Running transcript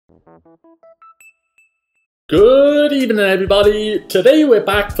Good evening everybody, today we're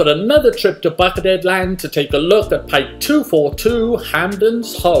back for another trip to Buckethead land to take a look at Pike 242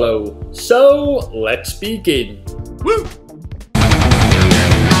 Hamden's Hollow. So let's begin. Woo!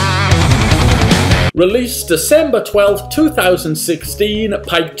 Released December 12, 2016,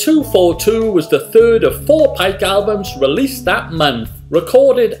 Pike 242 was the third of 4 Pike albums released that month,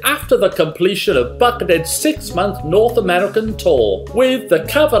 recorded after the completion of Buckethead's 6-month North American tour, with the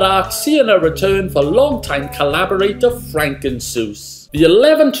cover art seeing a return for longtime collaborator Frankensoos. The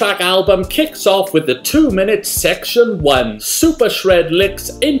 11-track album kicks off with the 2-minute Section 1, super shred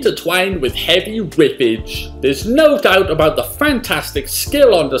licks intertwined with heavy riffage. There's no doubt about the fantastic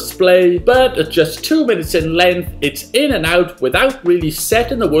skill on display, but at just 2 minutes in length, it's in and out without really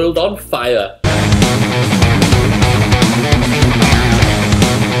setting the world on fire.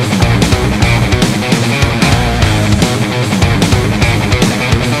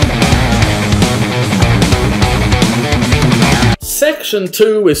 Section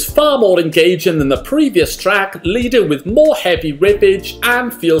 2 is far more engaging than the previous track, leading with more heavy riffage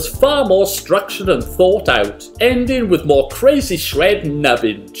and feels far more structured and thought out, ending with more crazy shred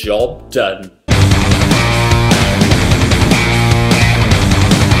nubbing. Job done.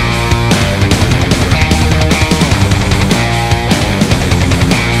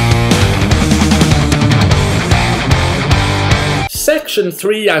 Section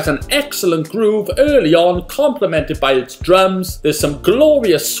 3 has an excellent groove early on, complemented by its drums. There's some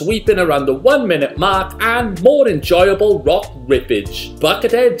glorious sweeping around the 1-minute mark and more enjoyable rock riffage.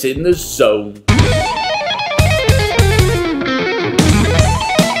 Buckethead's in the zone.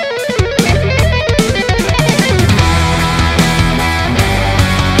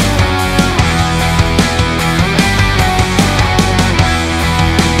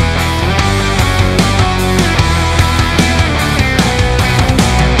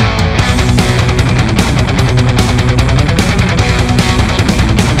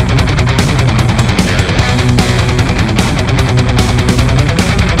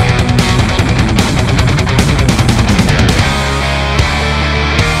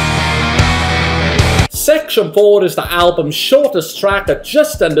 Section 4 is the album's shortest track at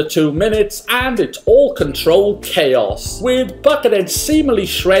just under 2 minutes, and it's all controlled chaos, with Buckethead seemingly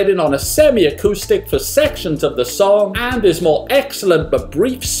shredding on a semi-acoustic for sections of the song, and there's more excellent but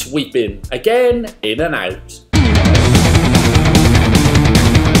brief sweeping, again in and out.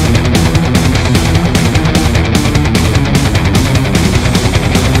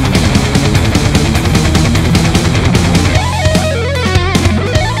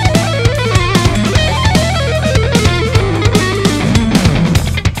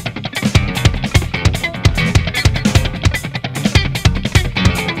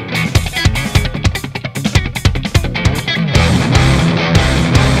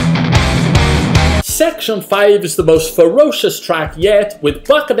 Section 5 is the most ferocious track yet, with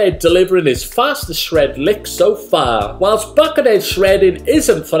Buckethead delivering his fastest shred lick so far. Whilst Buckethead shredding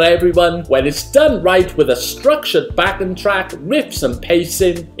isn't for everyone, when it's done right with a structured backing track, riffs and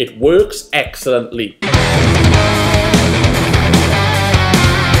pacing, it works excellently.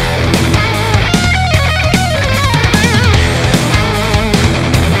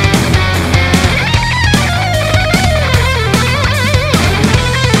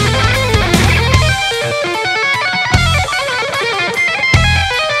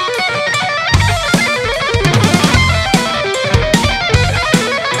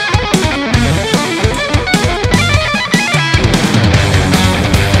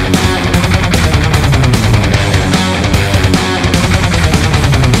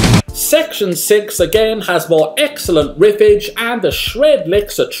 Section 6 again has more excellent riffage, and the shred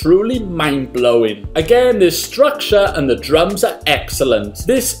licks are truly mind-blowing. Again, there's structure and the drums are excellent.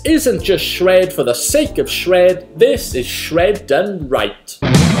 This isn't just shred for the sake of shred, this is shred done right.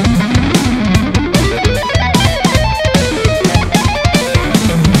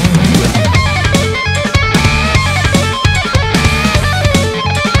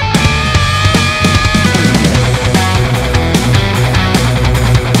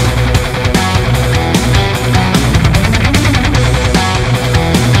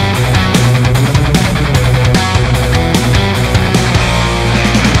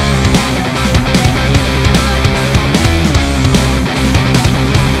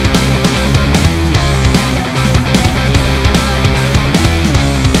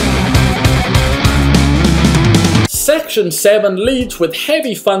 Section 7 leads with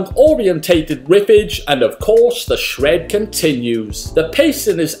heavy funk orientated riffage, and of course the shred continues. The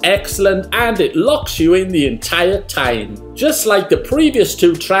pacing is excellent and it locks you in the entire time. Just like the previous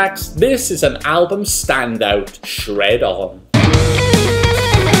 2 tracks, this is an album standout. Shred on.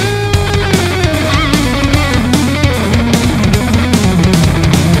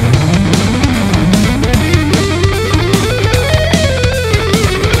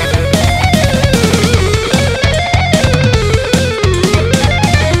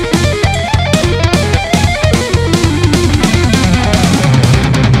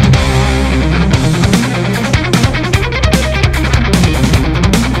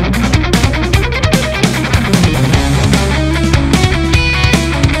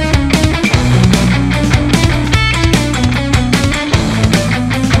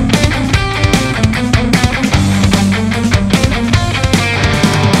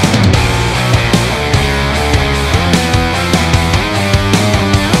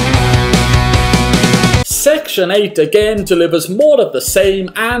 Section 8 again delivers more of the same,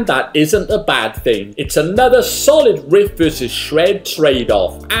 and that isn't a bad thing. It's another solid riff versus shred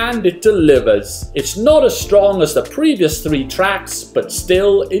trade-off, and it delivers. It's not as strong as the previous 3 tracks, but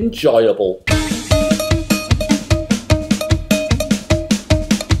still enjoyable.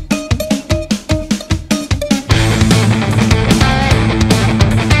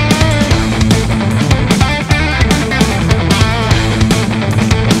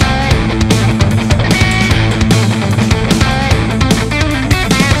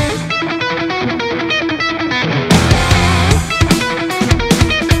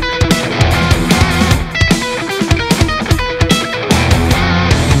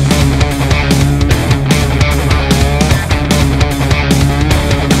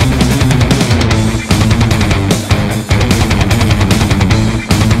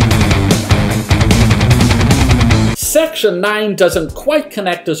 Section 9 doesn't quite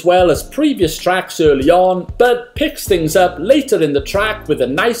connect as well as previous tracks early on, but picks things up later in the track with a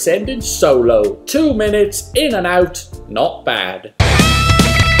nice ending solo. 2 minutes, in and out, not bad.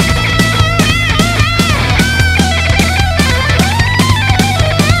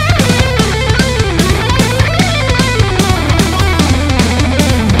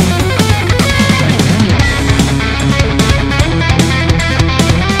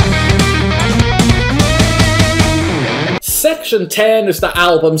 Section 10 is the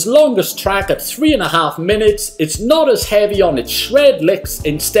album's longest track at 3.5 minutes. It's not as heavy on its shred licks,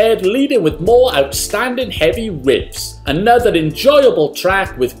 instead leading with more outstanding heavy riffs. Another enjoyable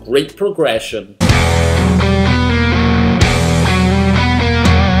track with great progression.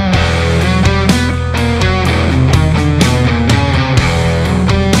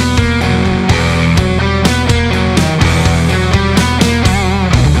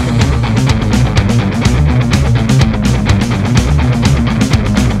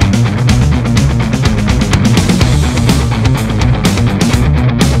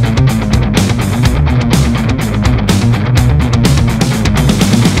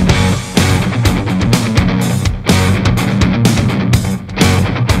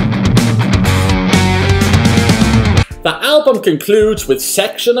 The album concludes with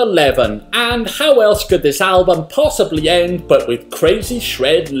Section 11, and how else could this album possibly end but with crazy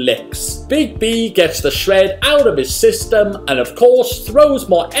shred licks? Big B gets the shred out of his system and of course throws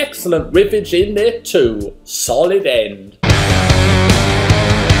more excellent riffage in there too. Solid end.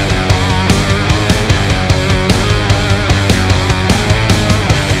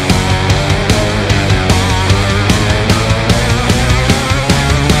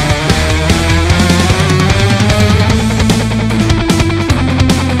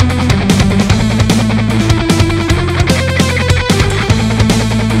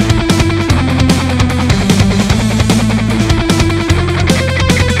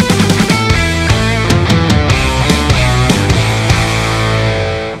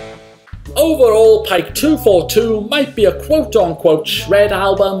 Overall, Pike 242 might be a quote-unquote shred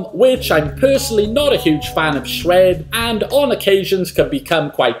album, which I'm personally not a huge fan of shred, and on occasions can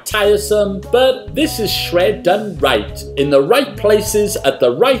become quite tiresome, but this is shred done right, in the right places at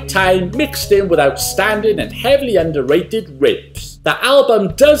the right time, mixed in with outstanding and heavily underrated riffs. The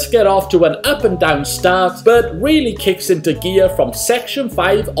album does get off to an up and down start, but really kicks into gear from Section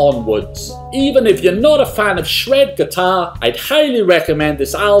 5 onwards. Even if you're not a fan of shred guitar, I'd highly recommend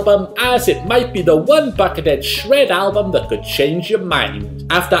this album, as it might be the one Buckethead shred album that could change your mind.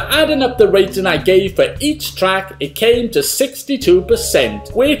 After adding up the rating I gave for each track, it came to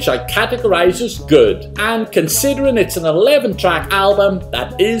 62%, which I categorize as good, and considering it's an 11-track album,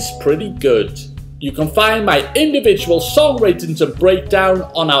 that is pretty good. You can find my individual song ratings and breakdown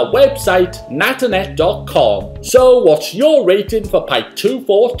on our website, NatterNet.com. So what's your rating for Pike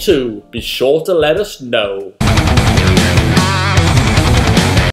 242? Be sure to let us know.